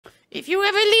If you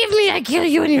ever leave me, I kill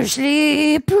you in your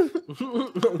sleep.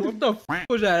 What the f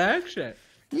was that accent?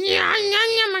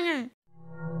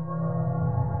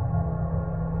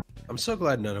 I'm so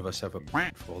glad none of us have a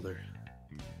folder.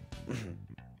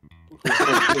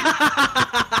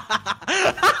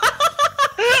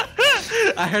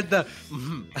 I heard the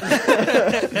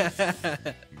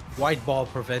white ball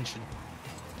prevention.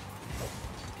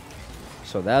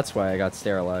 So that's why I got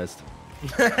sterilized.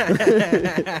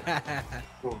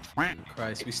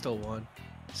 Christ, we still won.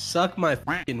 Suck my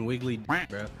fucking wiggly dick,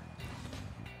 bro.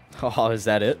 Oh, is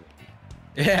that it?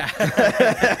 Yeah.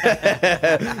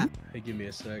 Hey, give me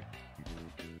a sec.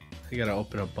 I gotta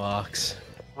open a box.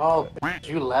 Oh,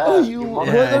 you left. Oh, What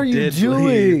what are you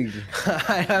doing?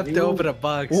 I have to open a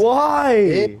box.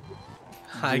 Why?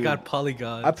 I got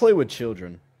polygons. I play with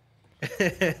children.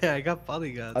 I got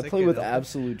polygons. I play with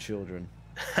absolute children.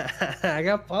 I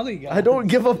got polygons. I don't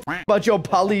give a about your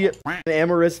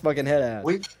polyamorous fucking head ass.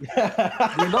 Wait,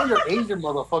 you know you're Asian,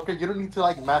 motherfucker. You don't need to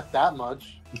like math that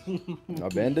much.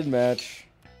 Abandoned match.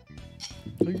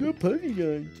 I got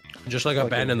polygons. Just like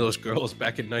abandon those girls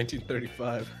back in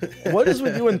 1935. What is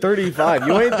with you in 35?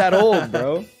 You ain't that old,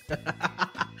 bro.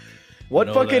 What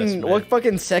No fucking less, what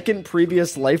fucking second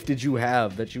previous life did you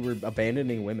have that you were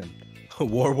abandoning women?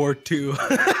 World War II.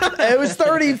 It was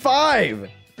 35.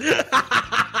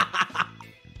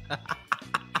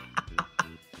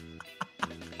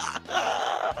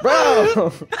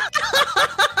 Bro.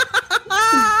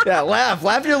 Yeah,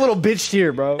 laugh your little bitch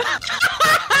tear, bro.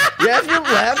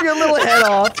 Laugh your little head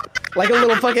off like a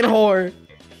little fucking whore.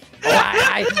 Oh,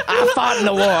 I fought in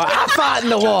the war. I fought in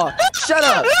the war. Shut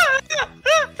up.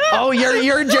 Oh,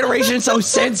 your generation's so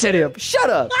sensitive. Shut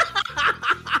up.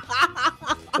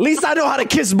 At least I know how to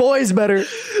kiss boys better.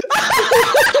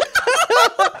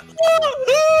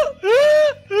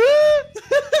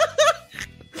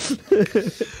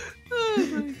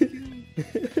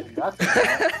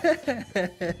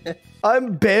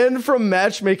 I'm banned from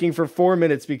matchmaking for 4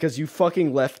 minutes because you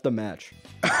fucking left the match.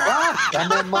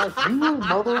 Damn it, Mark, you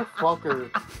motherfucker.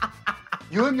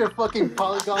 You and your fucking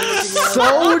polygon looking ass.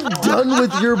 So done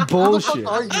with your bullshit.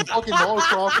 Are you fucking all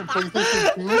across from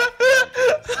PlayStation 2?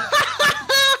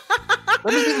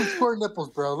 Let me see them square nipples,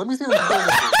 bro. Let me see them square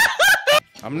nipples.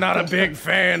 I'm not a big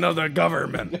fan of the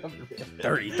government.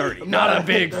 30-30. Not a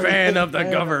big fan of the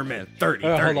government.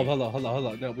 30-30. Hold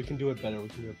on. No, we can do it better.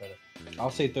 I'll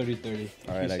say 30-30.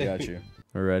 All right, I got you.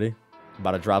 We're ready?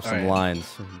 About to drop some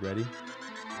lines. Ready?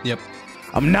 Yep.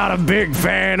 I'm not a big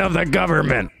fan of the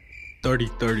government.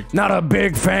 30-30. Not a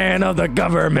big fan of the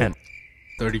government.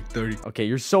 30-30. Okay,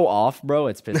 you're so off, bro.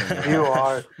 It's pissing me off. You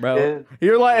are. Bro.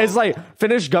 You're like, it's like,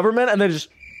 finish government and then just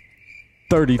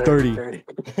 30-30.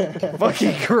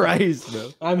 Fucking Christ,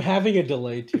 bro. I'm having a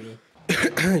delay too.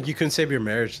 You can save your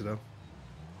marriage though.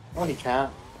 Oh, he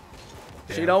can't.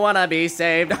 She don't wanna be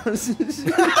saved.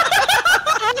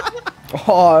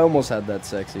 Oh, I almost had that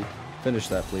sexy. Finish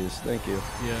that, please. Thank you.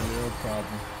 Yeah, no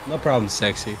problem. No problem,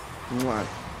 sexy. Mwah.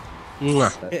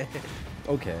 Mwah.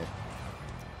 Okay.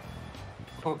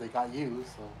 Oh, they got you,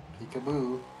 so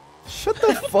peekaboo. Shut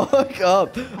the fuck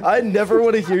up. I never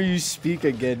want to hear you speak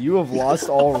again. You have lost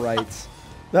all rights.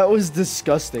 That was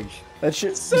disgusting. That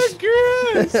shit. So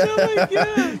gross. Oh my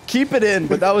god. Keep it in,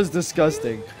 but that was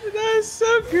disgusting. That is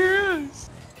so gross.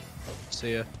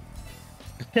 See ya.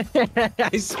 I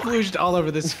splooged all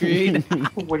over the screen.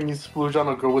 When you splooge on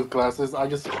a girl with glasses, I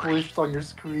just splooged on your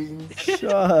screen.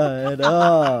 Shut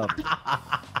up.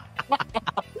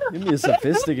 Give me a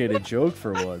sophisticated joke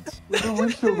for once. Where the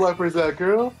windshield wipers at,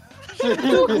 girl?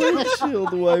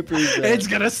 Windshield wipers. It's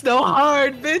gonna snow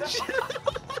hard, bitch.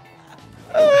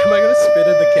 Am I gonna spit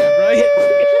in the camera?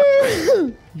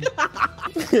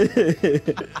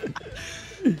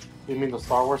 You mean the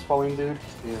Star Wars falling dude?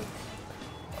 Yeah.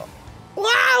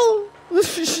 Wow! What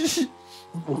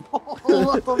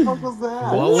the fuck was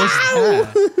that? What was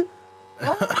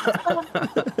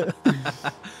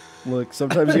that? Look,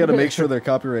 sometimes you gotta make sure they're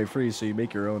copyright free, so you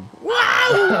make your own.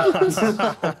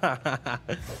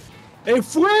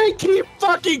 If we keep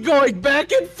fucking going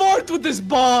back and forth with this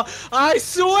ball, I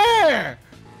swear!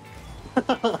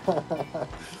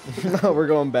 No, we're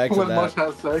going back to When that. Mush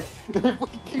has sex, if we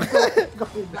keep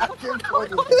going back and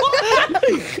forth.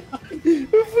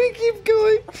 If we keep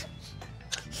going.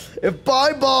 If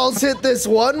my balls hit this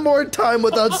one more time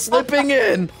without slipping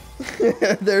in,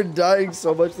 they're dying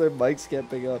so much their mics can't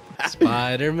pick up.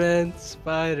 Spider-Man,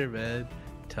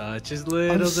 touch as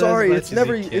little. I'm sorry, as much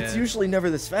as he it's can. usually never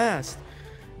this fast.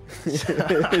 She's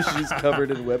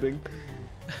covered in webbing.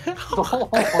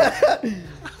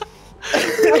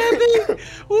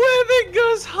 Webbing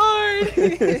goes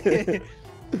hard.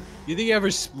 You think he ever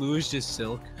splooged his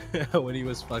silk when he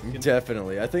was fucking?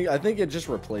 Definitely. I think it just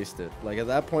replaced it. Like at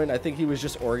that point, I think he was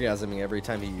just orgasming every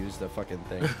time he used the fucking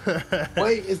thing.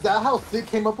 Wait, is that how Sid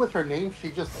came up with her name?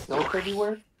 She just silk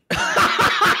everywhere?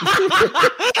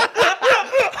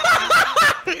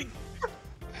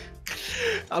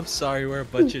 I'm sorry, we're a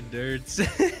bunch of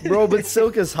nerds. Bro, but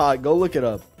silk is hot. Go look it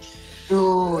up.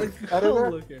 Dude,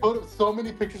 editor, Look at- put so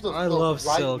many pictures of I silk love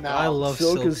right silk. now. I love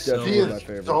Silk silk. is so definitely She my much. is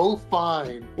favorite. so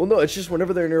fine. Well, no, it's just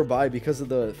whenever they're nearby, because of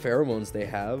the pheromones they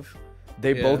have,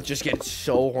 they Yeah. both just get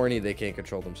so horny they can't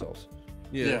control themselves.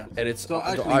 Yeah. And it's, So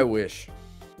actually- I wish.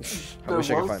 I There wish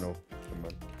I could was- find one.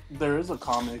 There is a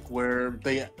comic where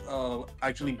they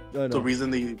actually I know. the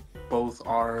reason they both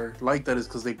are like that is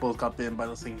because they both got bitten by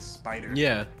the same spider.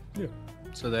 Yeah. Yeah.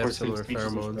 So they Or have same similar species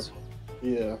and pheromones. stuff.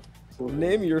 Yeah. So-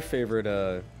 Name your favorite,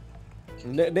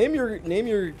 name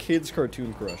your kid's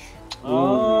cartoon crush.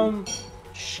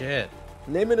 Shit.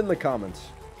 Name it in the comments.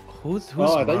 Who's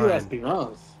Oh, I thought you were mine? asking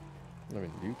us. I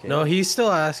mean, you can. No, he's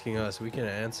still asking us. We can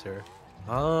answer.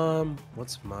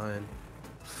 What's mine?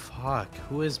 Fuck,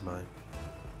 who is mine?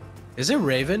 Is it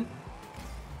Raven?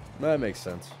 That makes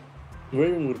sense.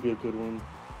 Raven would be a good one.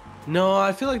 No,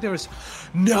 I feel like there was.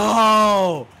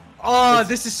 No! Oh,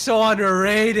 this is so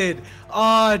underrated.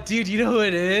 Oh, dude, you know who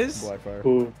it is? Blackfire.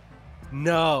 Who?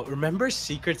 No, remember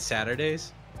Secret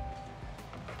Saturdays?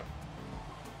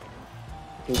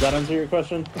 Does that answer your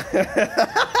question?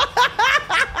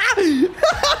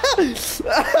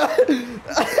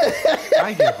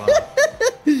 I give up.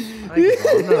 I give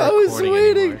up. I'm not I was recording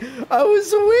waiting. anymore. I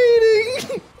was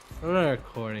waiting. I'm not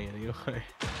recording anymore.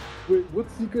 Wait,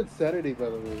 what's Secret Saturday, by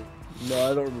the way?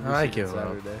 No, I don't remember. I Secret give up.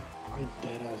 Saturday. I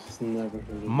deadass never heard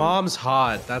of it. Mom's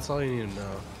hot. That's all you need to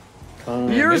know.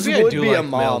 Yours Maybe I would do be a like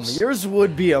mom. MILFs. Yours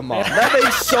would be a mom. That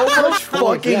makes so much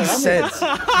fucking yeah, that sense.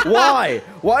 Why?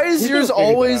 Why is We yours can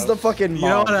figure it always out. the fucking mom? You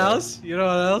know what bro? else? You know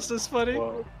what else is funny?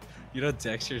 Wow. You know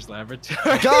Dexter's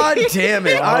Laboratory? God damn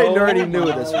it! I Oh already knew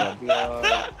my this one.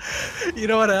 God. You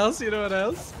know what else? You know what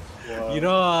else? Wow. You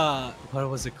know, what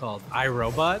was it called?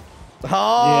 iRobot?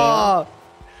 Ah,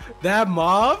 That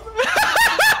mom?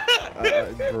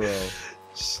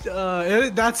 bro.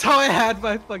 That's how I had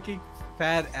my fucking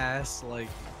fat ass, like,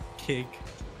 kink.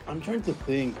 I'm trying to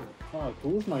think. Fuck, who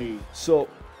was my... So,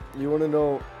 you want to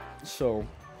know? So,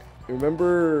 you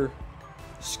remember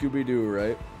Scooby Doo,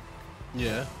 right?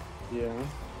 Yeah. Yeah.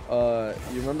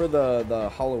 You remember the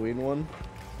Halloween one?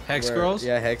 Hex Where- Girls?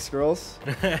 Yeah, Hex Girls.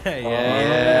 yeah.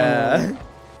 Yeah.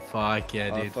 Fuck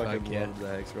yeah, I dude. fucking Fuck yeah. love the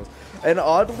Hex Girls. And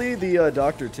oddly, the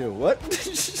Doctor too. What?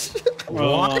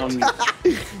 What?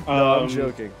 No, I'm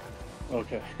joking.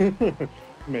 Okay.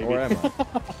 Maybe. Or am I?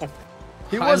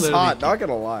 He I was literally hot, not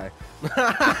gonna lie.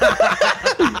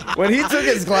 When he took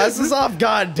his glasses off,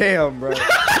 god damn, bro.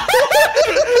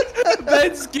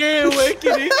 Ben's gay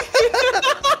awakening.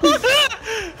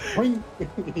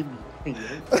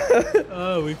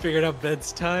 Oh, we figured out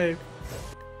Ben's type.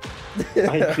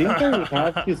 I think I would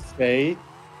have to say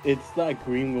it's that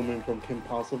green woman from Kim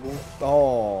Possible.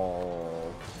 Oh.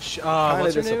 What's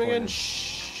her name disappointed.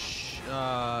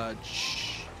 again?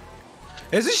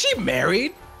 Isn't she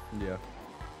married? Yeah.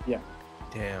 Yeah.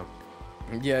 Damn.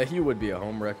 Yeah, he would be a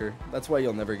homewrecker. That's why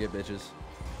you'll never get bitches.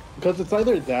 Because it's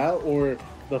either that or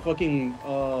the fucking,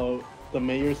 the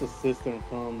mayor's assistant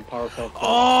from Powerpuff.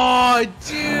 Oh,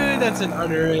 dude, that's an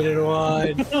underrated one.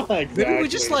 Exactly. Maybe we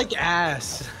just like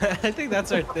ass. I think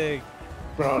that's our thing.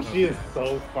 Bro, she is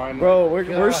so fun. Bro, we're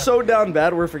God. so down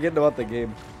bad, we're forgetting about the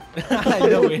game. I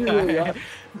know we really are. are.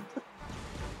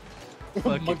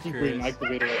 Fucking Monkey brain Chris.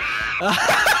 activated.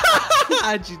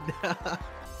 How'd you know?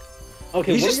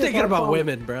 Okay, He's what just are your thinking thoughts about on-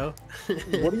 women, bro.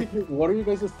 What are you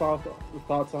guys'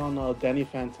 thoughts on Danny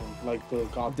Phantom, like the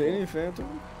goth? girl? Danny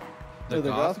Phantom? The Yeah,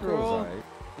 goth girl was girl? alright.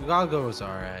 The goth girl was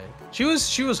alright. She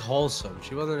was wholesome.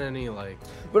 She wasn't any like.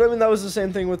 But I mean, that was the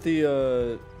same thing with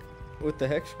the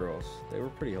Hex Girls. They were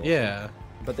pretty wholesome. Yeah.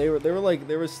 But they were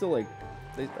still like,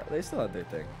 they still had their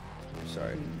thing. I'm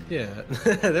sorry. Yeah.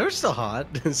 They were still hot.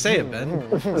 Say it,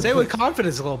 Ben. Say it with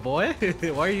confidence, little boy.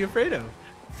 Why are you afraid of?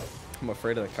 I'm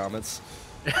afraid of the comments.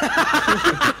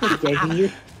 Judging you?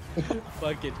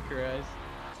 Fucking Christ.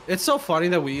 It's so funny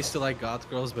that we used to like goth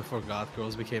girls before goth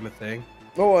girls became a thing.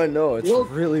 Oh, I know. It's Well-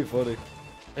 really funny.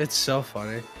 It's so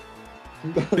funny.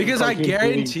 Because I Cartoon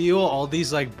guarantee you all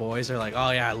these like boys are like,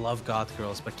 oh yeah, I love goth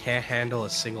girls, but can't handle a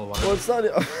single one. Well, it's not.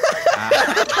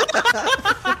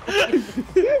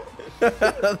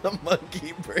 The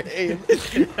monkey brain.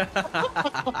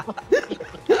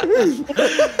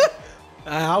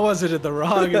 I wasn't in the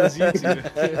wrong. It was you two.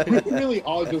 We really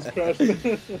all just crashed.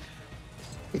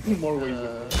 More ways.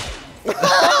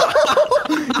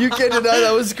 You can't deny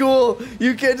that was cool.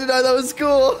 You can't deny that was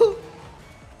cool.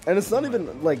 And it's not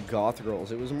even like goth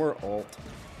girls. It was more alt.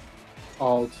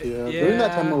 Alt, yeah. During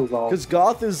that time, it was alt. Because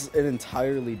goth is an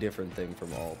entirely different thing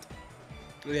from alt.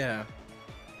 Yeah.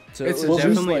 So It's it was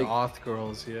just definitely like, auth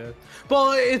girls, yeah.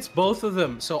 But it's both of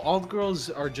them. So alt girls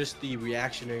are just the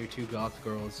reactionary to goth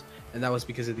girls, and that was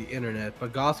because of the internet.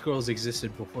 But goth girls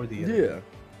existed before the internet. yeah.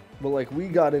 But like we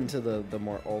got into the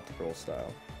more alt girl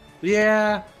style.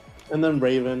 Yeah. And then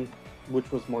Raven, which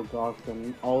was more goth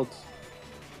than alt.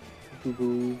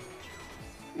 Boo-boo.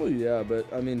 Well, yeah, but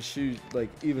I mean, she like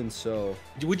even so.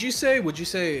 Would you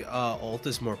say alt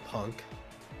is more punk?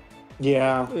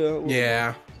 Yeah. Yeah. Well,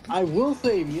 Yeah. I will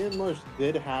say, me and Mush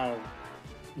did have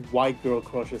white girl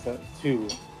crushes too.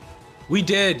 We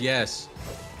did, yes.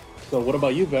 So what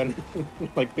about you, Ben?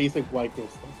 Like basic white girl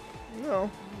stuff.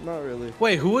 No, not really.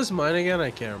 Wait, who was mine again?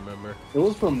 I can't remember. It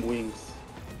was from Wings.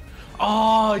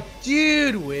 Oh,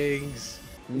 dude, Wings.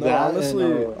 No, That honestly,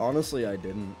 and, honestly, I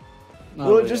didn't. Oh,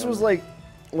 Well, it just yeah. was like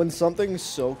when something's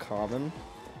so common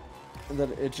that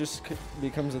it just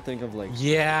becomes a thing of like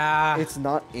Yeah. it's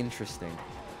not interesting.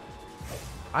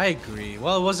 I agree.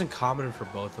 Well, it wasn't common for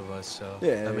both of us, so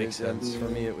Yeah, that makes sense. For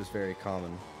me, it was very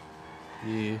common.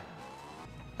 Yeah.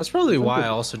 That's probably why I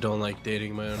also don't like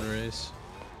dating my own race.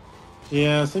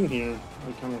 Yeah, same here.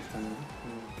 I kind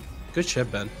of. Good shit,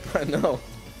 Ben. I know.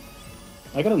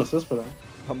 I got an assist for that.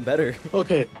 I'm better.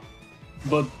 Okay,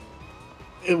 but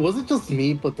it wasn't just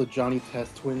me, but the Johnny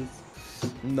Test twins.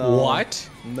 No. What?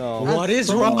 No. What is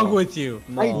so- wrong with you?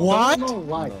 No. I What? don't know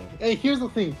why. No. Hey, here's the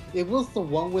thing. It was the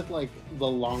one with like the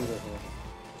longer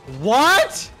hair.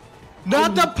 What?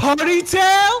 Not the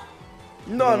ponytail?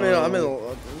 No, I mean,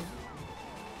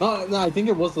 No, I think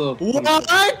it was the.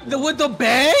 What? With the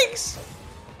bangs?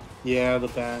 Yeah, the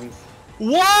bangs.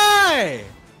 Why?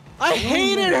 I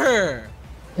hated her.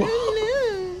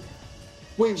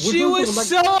 Wait, She was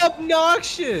so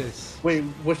obnoxious. Wait,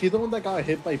 was she the one that got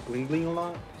hit by Bling Bling a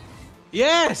lot?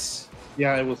 Yes.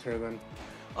 Yeah, it was her then.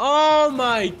 Oh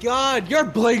my god, you're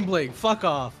bling bling. Fuck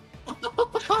off.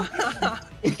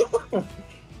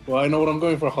 Well, I know what I'm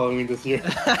going for Halloween this year.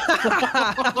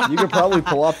 you could probably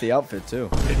pull off the outfit too.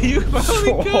 You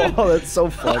probably could. Oh, that's so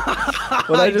fucked.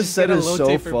 What I just said get a is low so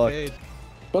taper fucked. fade.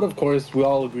 But of course, we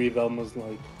all agree Velma's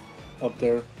like up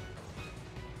there.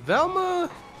 Velma's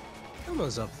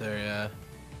up there, yeah.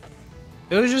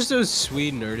 It was just those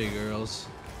sweet nerdy girls.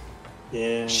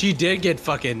 Yeah. She did get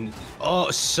fucking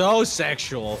so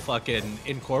sexual fucking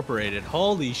incorporated.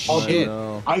 Holy Oh, shit.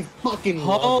 No. I fucking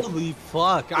love it. Holy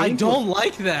fuck. I don't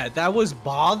like that. That was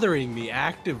bothering me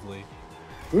actively.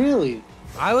 Really?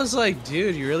 I was like,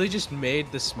 dude, you really just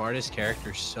made the smartest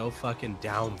character so fucking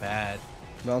down bad.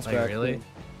 Bounce Like, back. really?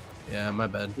 Yeah, my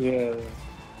bad. Yeah.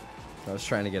 I was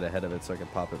trying to get ahead of it so I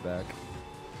could pop it back.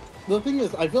 The thing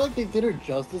is, I feel like they did her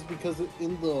justice because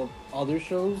in the other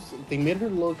shows, they made her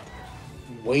look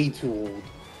way too old.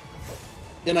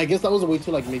 And I guess that was a way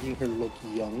to like making her look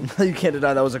young. You can't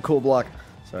deny that was a cool block.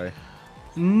 Sorry.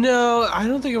 No, I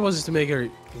don't think it was to make her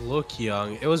look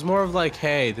young. It was more of like,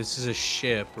 hey, this is a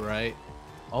ship, right?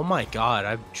 Oh my god,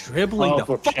 I'm dribbling the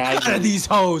for fuck out of Chagrin. these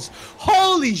hoes.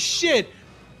 Holy shit.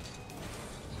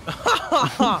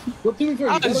 But to be fair,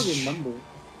 you gotta was- remember,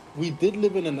 we did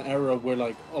live in an era where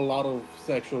like a lot of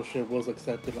sexual shit was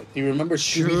accepted. Like, do you remember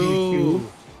Scooby-Doo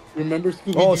 2? Remember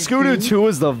Scooby-Doo Oh, Scooby-Doo 2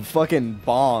 is the fucking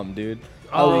bomb, dude.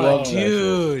 I Oh, love that shit.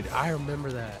 dude, I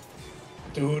remember that.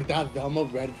 Dude, that Velma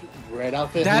red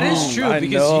outfit. That is true I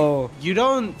because know. you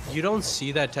don't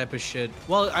see that type of shit.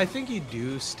 Well, I think you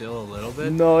do still a little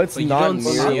bit. No, it's but you not don't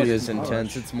see nearly it as much.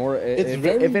 intense. It's more. It's If,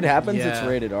 very- if it happens, it's Yeah.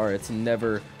 rated R. It's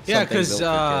never. Yeah, something because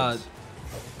built for kids.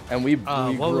 And we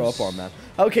what grew was- up on that.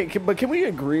 Okay, but can we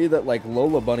agree that like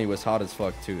Lola Bunny was hot as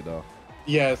fuck too, though?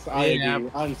 Yes, I Yeah. agree.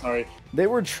 I'm sorry. They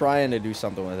were trying to do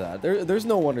something with that. There's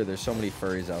no wonder there's so many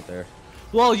furries out there.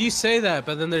 Well, you say that,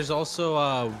 but then there's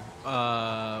also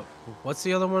what's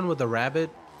the other one with the rabbit?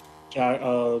 Jack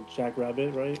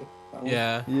Rabbit, right? That one?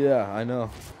 Yeah. Yeah, I know.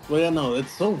 Well, yeah, no,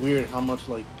 it's so weird how much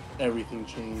like everything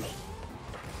changed.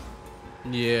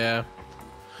 Yeah.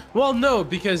 Well, no,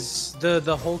 because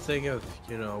the whole thing of,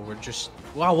 you know, we're just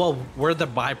well, we're the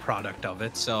byproduct of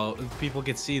it, so people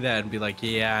could see that and be like,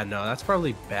 yeah, no, that's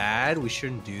probably bad. We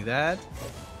shouldn't do that.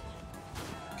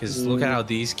 Because look at how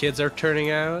these kids are turning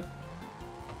out.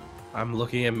 I'm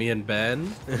looking at me and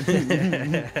Ben.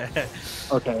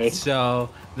 Okay. So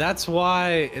that's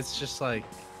why it's just like,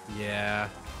 yeah,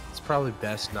 it's probably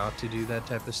best not to do that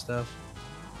type of stuff.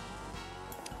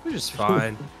 Which is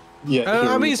fine. Yeah.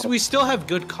 I mean, here we still have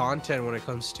good content when it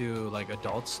comes to like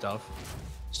adult stuff.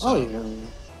 So, Oh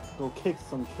yeah. go kick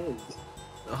some kids.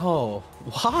 Oh,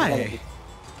 why?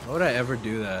 Why would I ever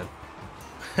do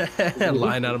that?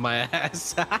 Lying out of my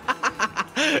ass.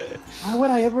 Why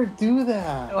would I ever do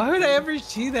that? Why would I ever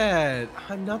see that?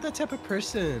 I'm not that type of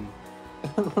person.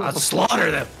 I'll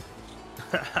slaughter them.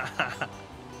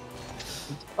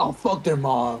 I'll fuck their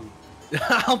mom.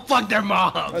 I'll fuck their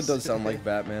moms. That does sound like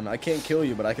Batman. I can't kill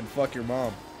you, but I can fuck your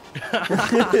mom.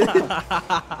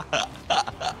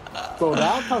 So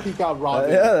that's how he got Robin.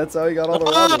 Yeah, that's how he got all the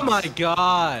Robins. Oh my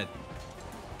god.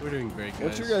 We're doing great, guys.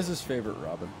 What's your guys' favorite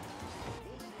Robin?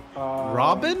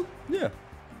 Robin? Yeah.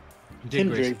 Dick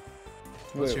Kendrick. Grayson.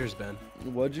 What's Wait, yours, Ben?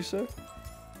 What'd you say?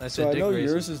 I So said I Dick know Grayson.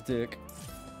 yours is Dick.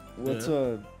 What's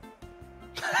Yeah.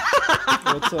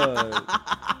 what's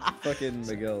fucking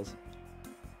Miguel's?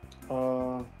 I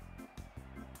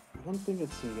don't think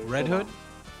it's in there. Red Hold Hood?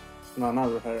 on. No,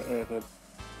 not Red Hood.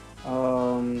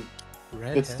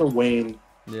 Red It's the Wayne.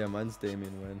 Yeah, mine's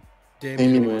Damian Wayne.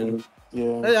 Damian Wayne.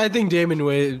 Yeah. I think Damon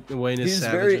Wayne is He's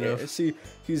savage very enough.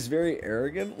 he's very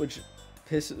arrogant, which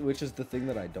is the thing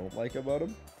that I don't like about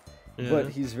him. Yeah. But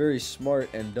he's very smart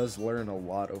and does learn a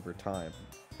lot over time,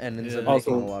 and ends up Yeah.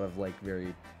 making Also- a lot of like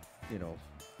very,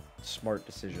 smart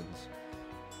decisions.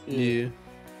 Yeah.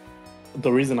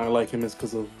 The reason I like him is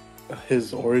because of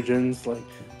his origins. Like,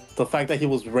 the fact that he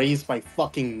was raised by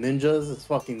fucking ninjas is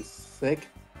fucking sick.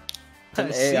 It's an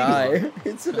I see. AI.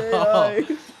 It's an AI.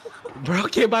 Bro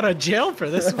came out of jail for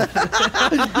this one.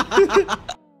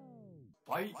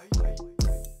 Fight.